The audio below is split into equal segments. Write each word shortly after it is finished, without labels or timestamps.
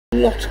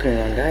What's going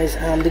on, guys?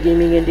 I'm the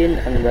Gaming Indian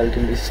and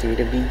welcome to Sod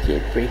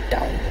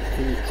Breakdown.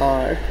 We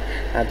are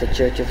at the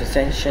Church of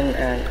Ascension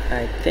and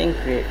I think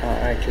we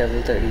are at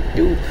level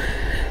 32.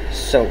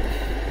 So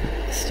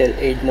still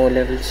 8 more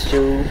levels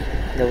to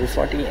level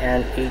 40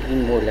 and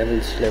 18 more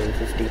levels to level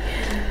 50.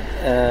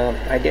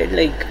 I did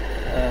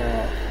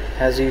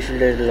as usual,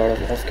 did a lot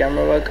of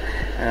off-camera work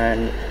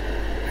and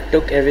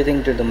took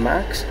everything to the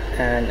max,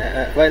 and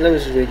while I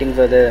was waiting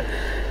for the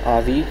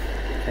RV,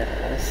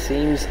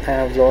 seems I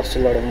have lost a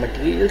lot of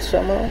materials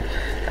somehow.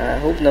 I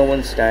hope no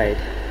one's died.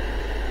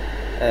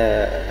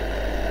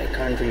 I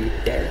can't really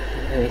tell.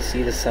 Let me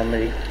see the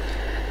summary.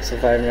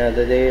 Survived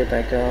another day,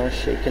 back out,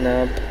 shaken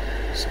up,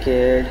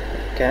 scared.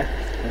 Okay.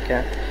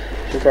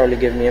 Should probably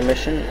give me a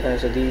mission.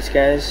 So these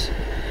guys,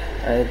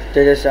 I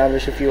did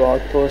establish a few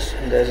outposts.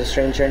 There's a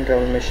stranger and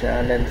travel mission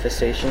and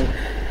infestation.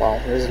 Wow,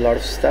 there's a lot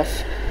of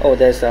stuff. Oh,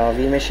 there's the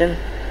RV mission.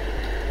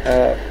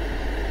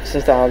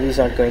 Since the RV is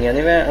not going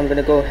anywhere, I'm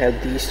gonna go help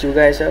these two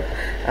guys up,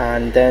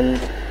 and then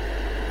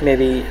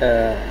maybe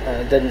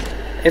then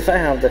if I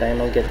have the time,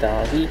 I'll get the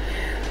RV.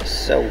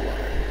 So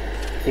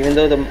even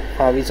though the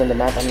RV is on the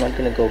map, I'm not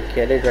gonna go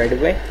get it right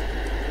away,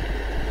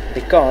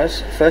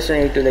 because first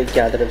I need to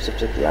gather up some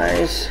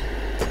supplies.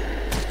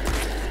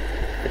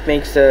 It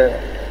makes the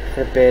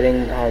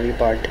repairing RV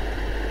part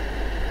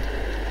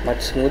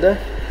much smoother.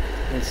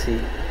 Let's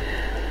see.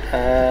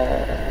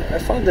 I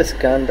found this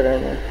gun, but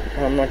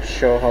I'm not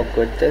sure how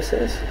good this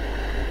is.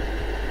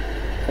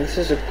 This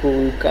is a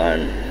cool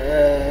gun.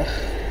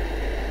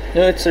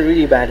 No, it's a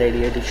really bad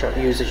idea to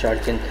use a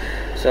shotgun.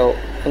 So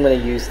I'm gonna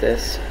use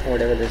this,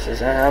 whatever this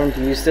is. I haven't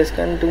used this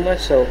gun too much,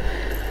 so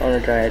I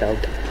wanna try it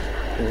out.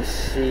 Let's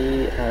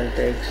see. I'll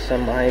take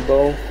some eye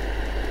bow.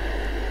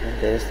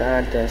 There's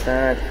that.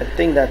 I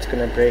think that's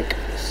gonna break.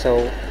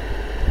 So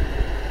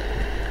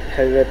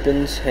heavy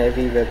weapons.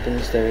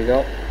 There we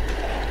go.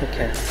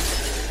 Okay,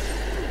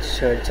 just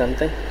heard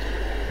something.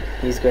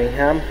 He's going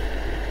ham.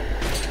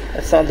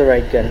 That's not the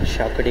right gun,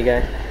 Shakudi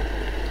guy.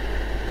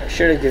 I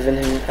should have given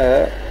him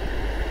a,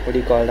 what do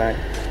you call that?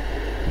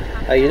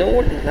 You know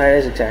what? That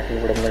is exactly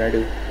what I'm gonna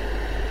do.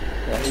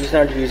 He's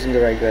not using the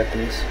right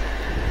weapons.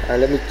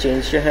 Let me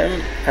change to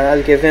him, and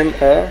I'll give him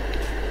a,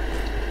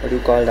 what do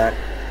you call that?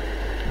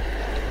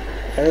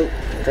 I'll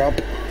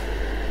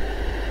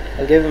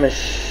give him a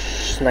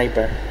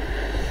sniper.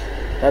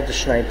 Not the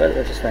sniper,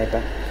 but a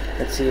sniper.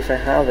 Let's see if I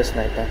have a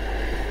sniper.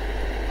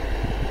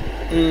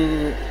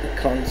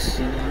 Can't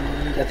see.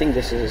 I think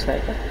this is a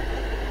sniper.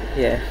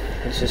 Yeah,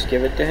 let's just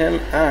give it to him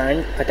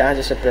and attach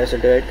a suppressor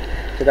to it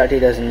so that he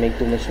doesn't make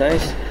too much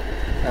noise.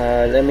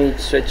 Let me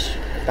switch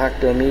back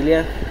to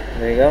Amelia.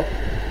 There you go.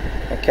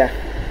 Okay,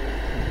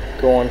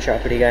 go on,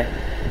 Sharpity guy,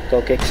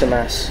 go kick some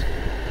ass.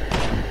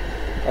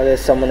 Oh, there's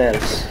someone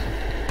else.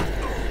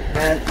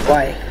 And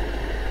why?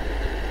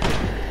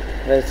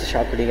 Where's the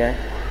Sharpity guy?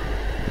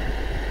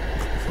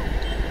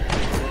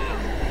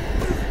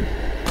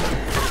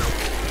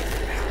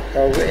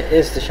 Oh, where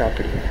is the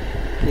Sharpity?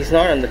 He's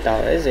not on the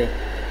tower, is he?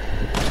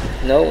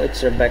 No,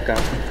 it's Rebecca.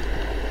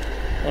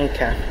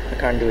 Okay, I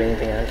can't do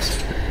anything else.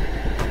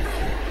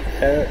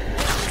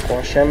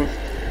 Squash him.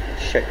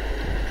 Shit,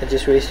 I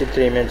just wasted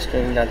 3 minutes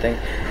doing nothing.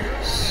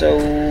 So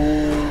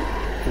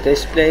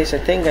this place, I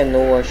think I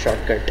know a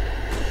shortcut.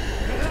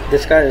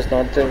 This car is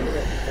not the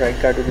right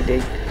car to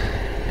be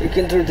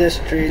taken through this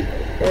trail.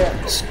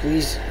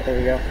 Squeeze. There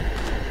we go.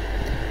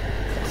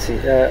 Let's see.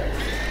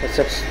 What's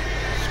up,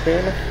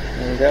 Screamer?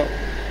 There we go.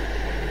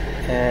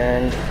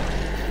 And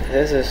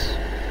this is,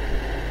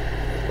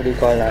 what do you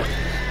call that?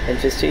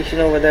 Infestation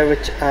over there,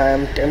 which I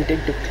am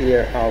tempted to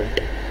clear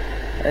out.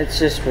 It's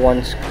just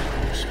one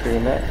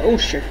screamer. Oh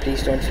shit,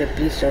 please don't slip,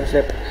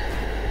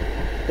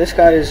 This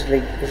car is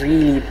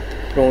really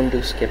prone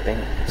to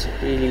skipping. It's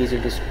really easy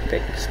to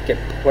skip.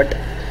 What?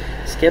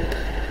 Skip?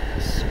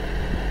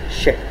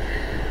 Shit.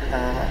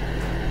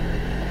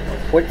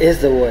 What is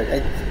the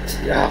word?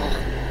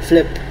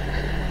 Flip.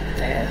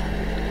 There.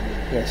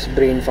 Yes,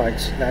 brain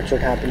farts. That's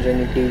what happens when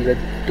you deal with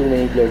too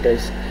many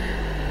bloaters.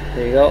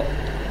 There you go.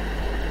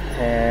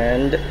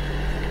 And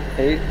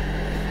hey,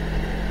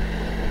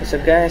 what's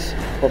up, guys?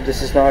 Hope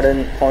this is not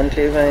an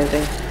enclave or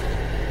anything.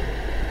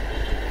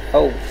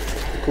 Oh,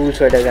 cool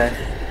sweater guy.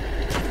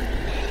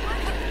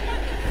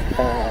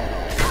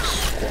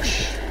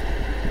 Squash.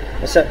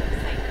 What's up?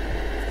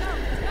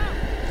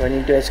 Do I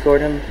need to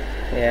escort him?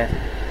 Yeah.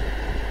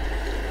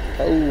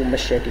 Oh,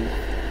 machete.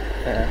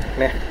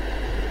 Meh.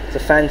 It's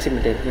a fancy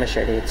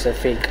machete, it's a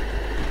fake.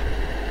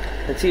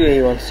 Let's see where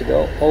he wants to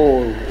go.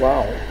 Oh,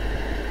 wow.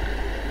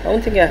 I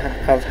don't think I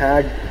have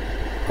had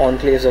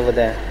enclaves over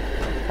there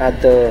at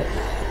the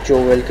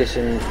Joe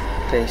Wilkerson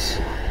place.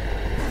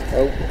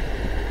 Oh.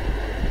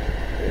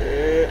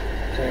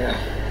 Yeah.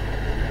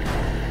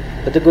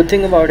 But the good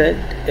thing about it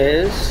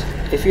is,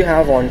 if you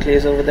have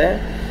enclaves over there,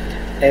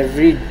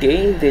 every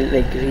day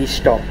they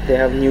restock. They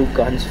have new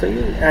guns for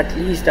you. At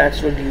least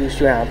that's what used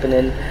to happen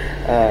in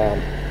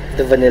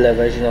the vanilla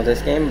version of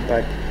this game,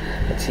 but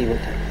let's see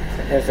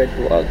if it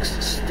works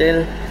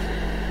still.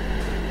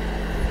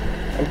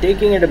 I'm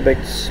taking it a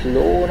bit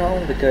slow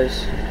now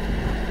because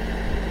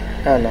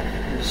I don't know,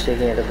 I'm just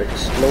taking it a bit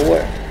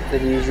slower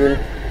than usual.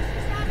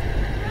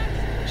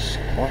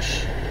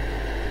 Squash.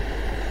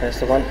 There's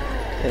the one.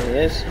 There he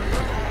is.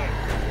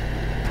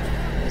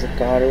 There's a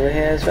car over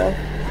here as well.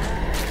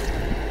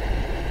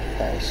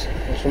 Nice.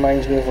 This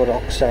reminds me of a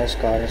Rockstar's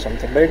car or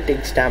something, but it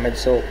takes damage,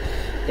 so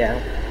yeah.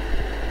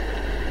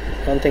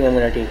 I don't think I'm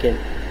gonna take it.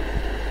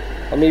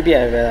 Or maybe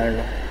I will, I don't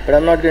know. But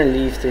I'm not gonna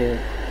leave the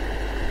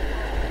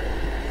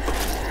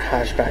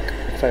hatchback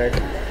for it.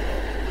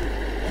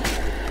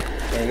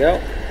 There you go.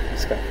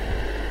 Let's go.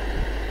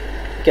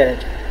 Get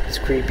it. It's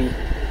creepy.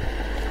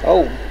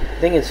 Oh, I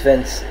think it's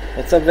Vince.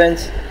 What's up,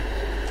 Vince?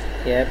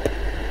 Yep.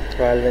 It's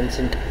Royal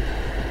Vincent.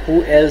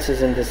 Who else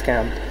is in this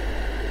camp?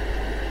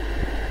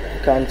 I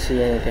can't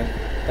see anything.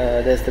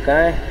 There's the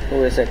guy.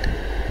 Who is it?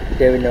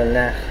 David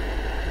Nolan.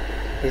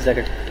 He's like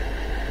a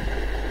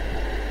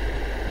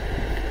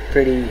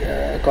pretty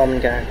common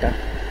character.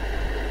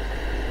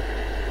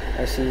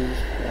 I see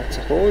that's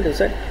a horde,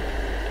 is it?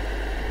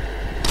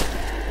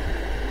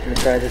 Let me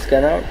try this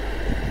gun out.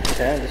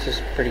 Okay, this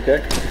is pretty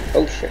good.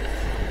 Oh shit.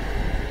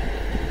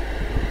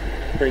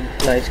 Pretty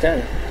nice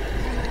gun,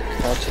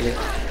 actually.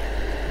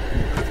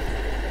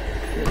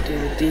 We'll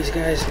deal with these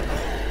guys.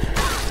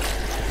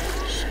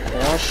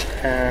 Squash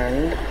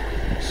and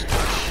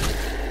squash.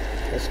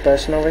 This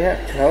person over here?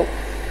 No.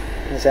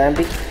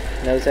 Zombie?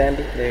 No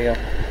zombie? There you go.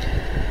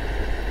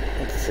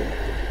 Let's see.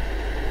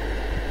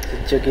 There's a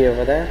juggy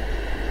over there.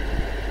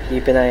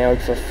 Keep an eye out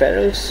for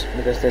ferals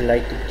because they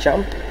like to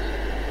jump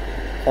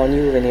on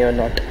you when you're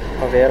not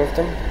aware of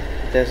them.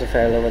 There's a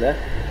feral over there.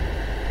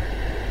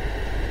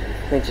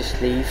 Let me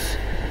just leave.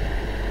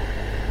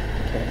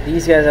 Okay.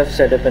 These guys have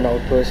set up an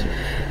outpost,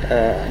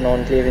 an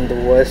enclave in the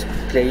worst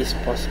place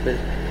possible.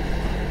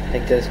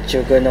 Like there's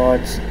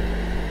juggernauts,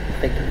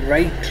 like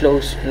right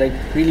close, like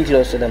really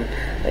close to them.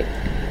 Like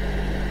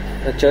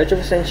the Church of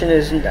Ascension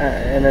isn't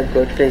in a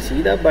good place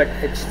either, but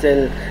it's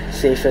still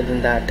safer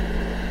than that.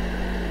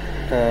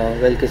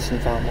 Wilkinson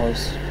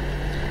farmhouse.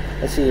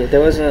 Let's see, there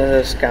was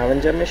a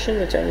scavenger mission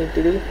which I need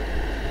to do.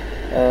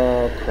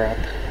 Oh crap,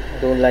 I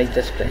don't like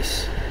this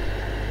place.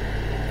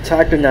 It's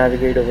hard to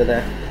navigate over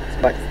there,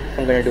 but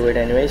I'm gonna do it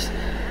anyways.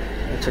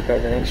 Let's check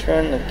out the next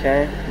one.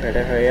 Okay,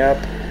 better hurry up.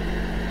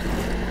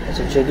 There's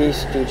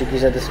two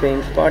jiggies at the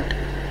same spot.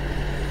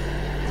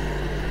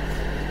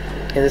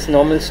 In this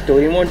normal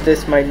story mode,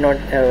 this might not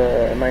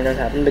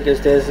happen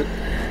because there's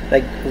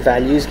like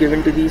values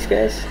given to these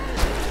guys.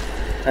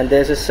 And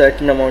there's a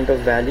certain amount of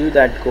value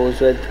that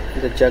goes with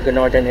the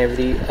Juggernaut and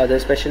every other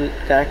special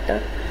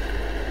character.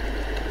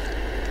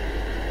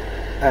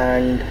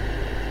 And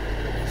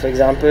for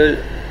example,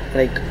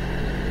 like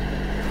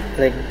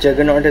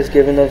Juggernaut is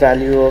given a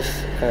value of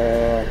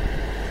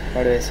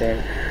how do I say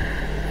it?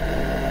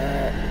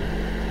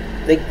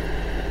 Like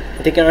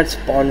they cannot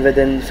spawn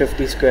within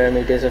 50 square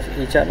meters of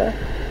each other.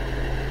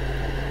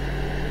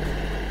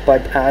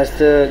 But as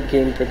the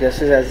game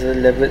progresses,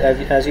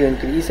 as you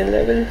increase in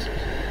levels,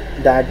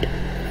 that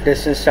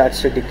distance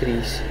starts to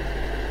decrease.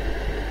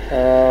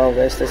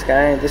 Where's this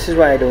guy? This is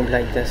why I don't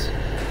like this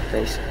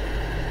place.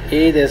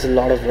 There's a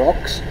lot of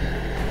rocks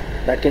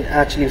that can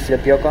actually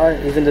flip your car,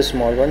 even the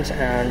small ones,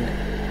 and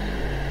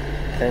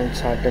then it's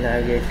hard to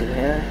navigate to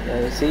here. Now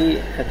you see,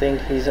 I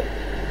think he's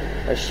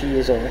or she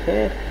is over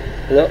here.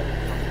 Hello.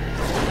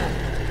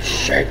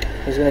 Shit,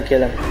 he's gonna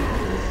kill him.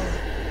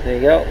 There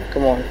you go.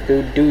 Come on,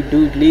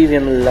 dude, leave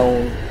him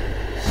alone.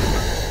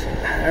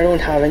 I don't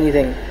have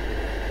anything.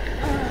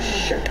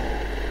 Shit.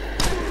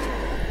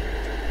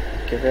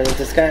 Get rid of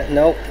this guy.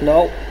 No,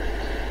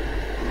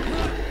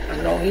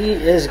 he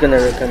is gonna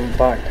rip him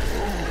apart.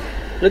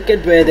 Look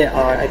at where they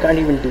are. I can't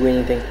even do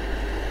anything.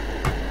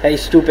 Hey,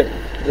 stupid.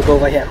 Look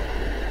over here.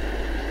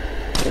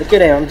 Look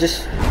at him. I'm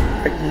just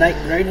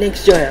right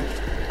next to him.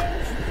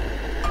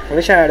 I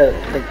wish I had a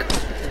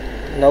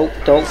no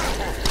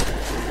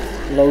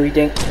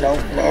eating. No.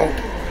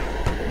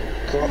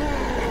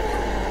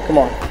 Come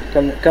on.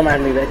 Come at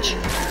me, bitch.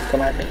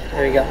 Come at me.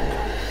 There we go.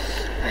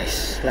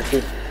 Nice.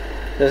 Lucky.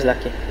 That was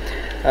lucky.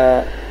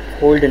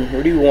 Holden,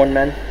 what do you want,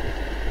 man?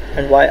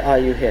 And why are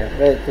you here?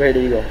 Where do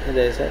you go?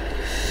 There's it.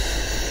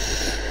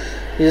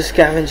 He's a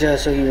scavenger,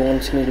 so he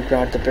wants me to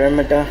guard the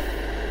perimeter.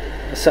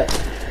 What's up?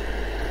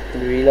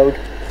 Reload.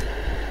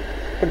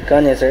 What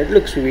gun is it? It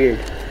looks weird.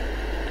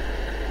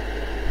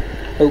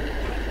 Oh.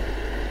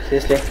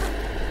 Seriously?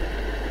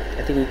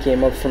 I think he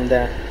came up from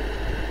there.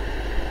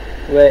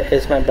 Where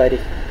is my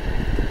buddy?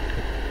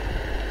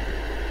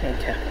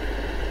 Okay.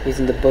 He's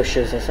in the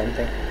bushes or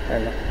something. I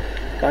don't know.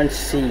 Can't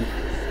see.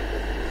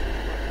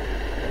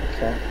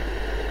 Okay.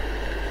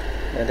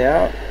 There they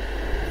are.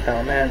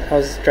 Oh man, I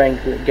was trying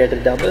to get a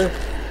double.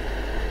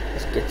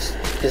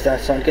 Is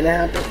that not gonna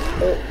happen?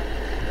 Oh.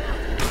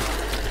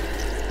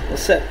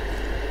 What's up?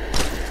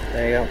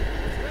 There you go.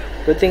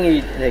 Good thing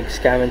he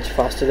scavenged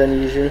faster than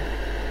usual.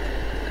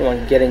 Come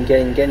on, get in.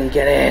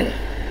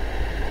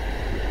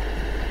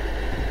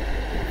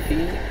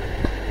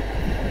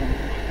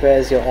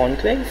 Where's your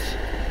enclave?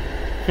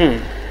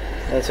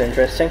 That's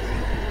interesting.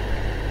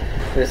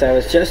 because I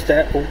was just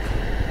there. Oh,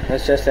 I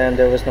was just there and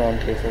there was no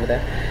enclave over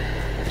there.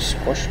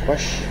 Squash.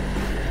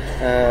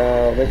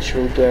 Which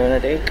route do I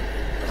want to take?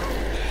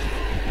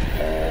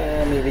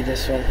 Maybe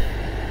this one.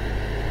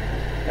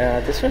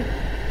 This one?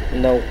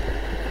 No,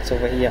 it's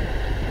over here.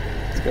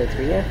 Let's go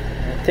through here.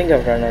 I think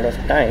I've run out of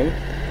time,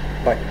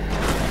 but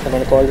I'm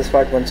gonna call this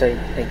part once I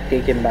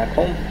take him back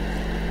home.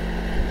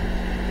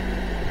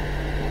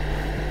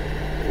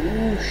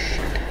 Ooh,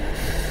 shit.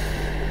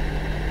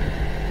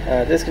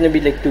 There's gonna be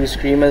like 2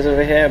 screamers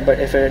over here, but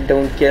if I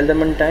don't kill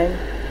them on time,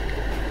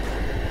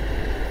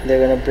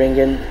 they're gonna bring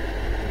in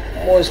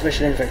more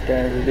special infected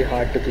and it will be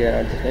hard to clear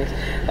out the place.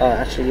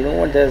 Actually, you know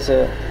what? There's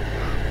a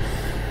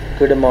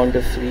good amount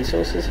of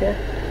resources here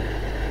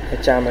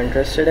which I'm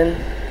interested in.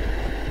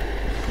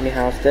 We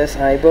have this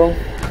eyebow.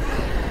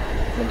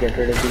 I'm gonna get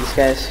rid of these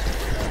guys.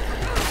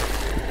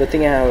 Good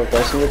thing I have a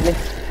person with me.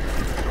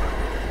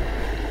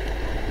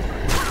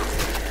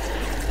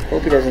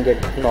 Hope he doesn't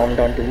get nommed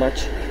on too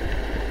much.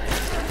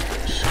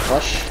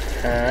 Squash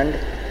and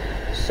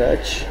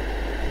search.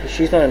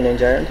 She's not a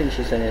ninja. I don't think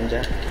she's a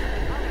ninja.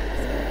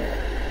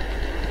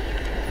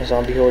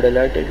 Zombie horde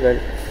alerted. Well,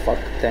 fuck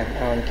them.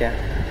 I don't care.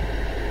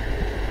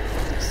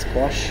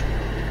 Squash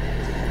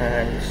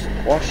and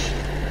squash.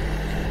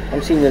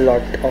 I'm seeing a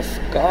lot of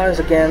cars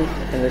again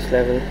in this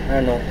level. I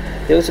don't know.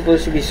 They were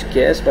supposed to be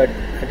scarce, but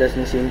it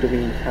doesn't seem to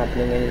be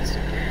happening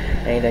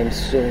anytime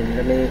soon.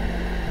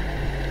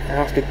 I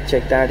have to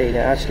check that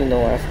area. Actually,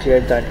 no, I've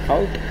cleared that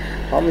out.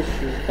 How much?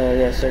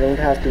 Yes, I don't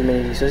have too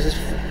many resources.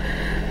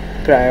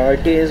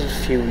 Priority is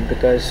fuel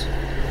because,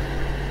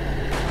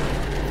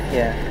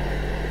 yeah,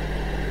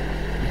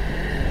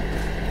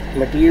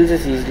 materials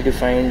is easy to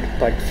find,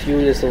 but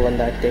fuel is the one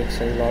that takes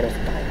a lot of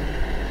time.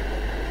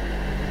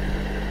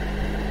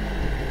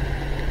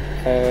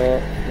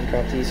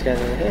 Drop these guys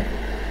over here.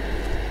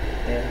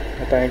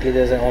 Yeah, apparently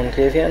there's an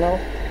enclave here now.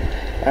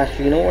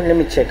 Actually, you know what? Let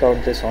me check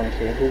out this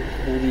enclave.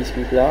 Who these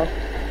people are?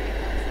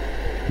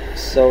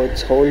 So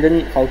it's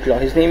Holden Outlaw.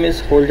 His name is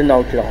Holden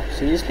Outlaw.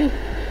 Seriously?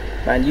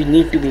 Man, you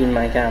need to be in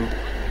my camp.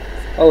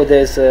 Oh,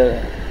 there's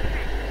a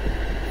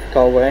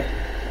cowboy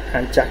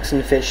and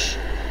Jackson Fish.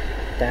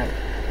 Damn.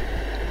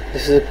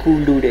 This is a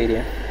cool dude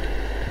area.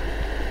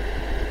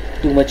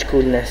 Too much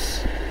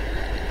coolness.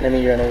 Let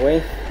me run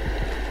away.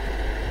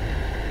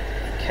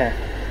 Okay.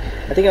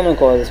 I think I'm gonna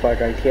call this part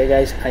right here,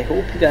 guys. I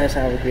hope you guys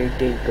have a great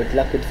day. Good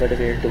luck with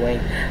whatever you're doing.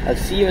 I'll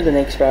see you in the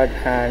next part,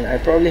 and I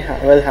probably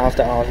will have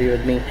the RV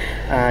with me,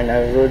 and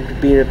I would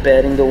be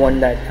repairing the one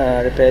that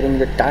repairing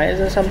the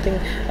tires or something,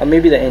 or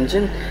maybe the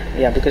engine.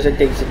 Yeah, because it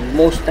takes the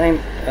most time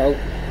out.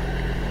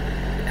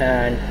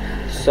 And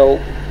so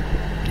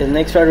the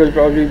next part will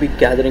probably be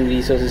gathering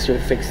resources to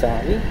fix the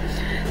RV.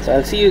 So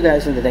I'll see you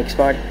guys in the next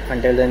part.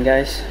 Until then,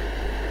 guys,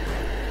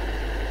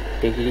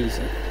 take it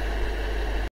easy.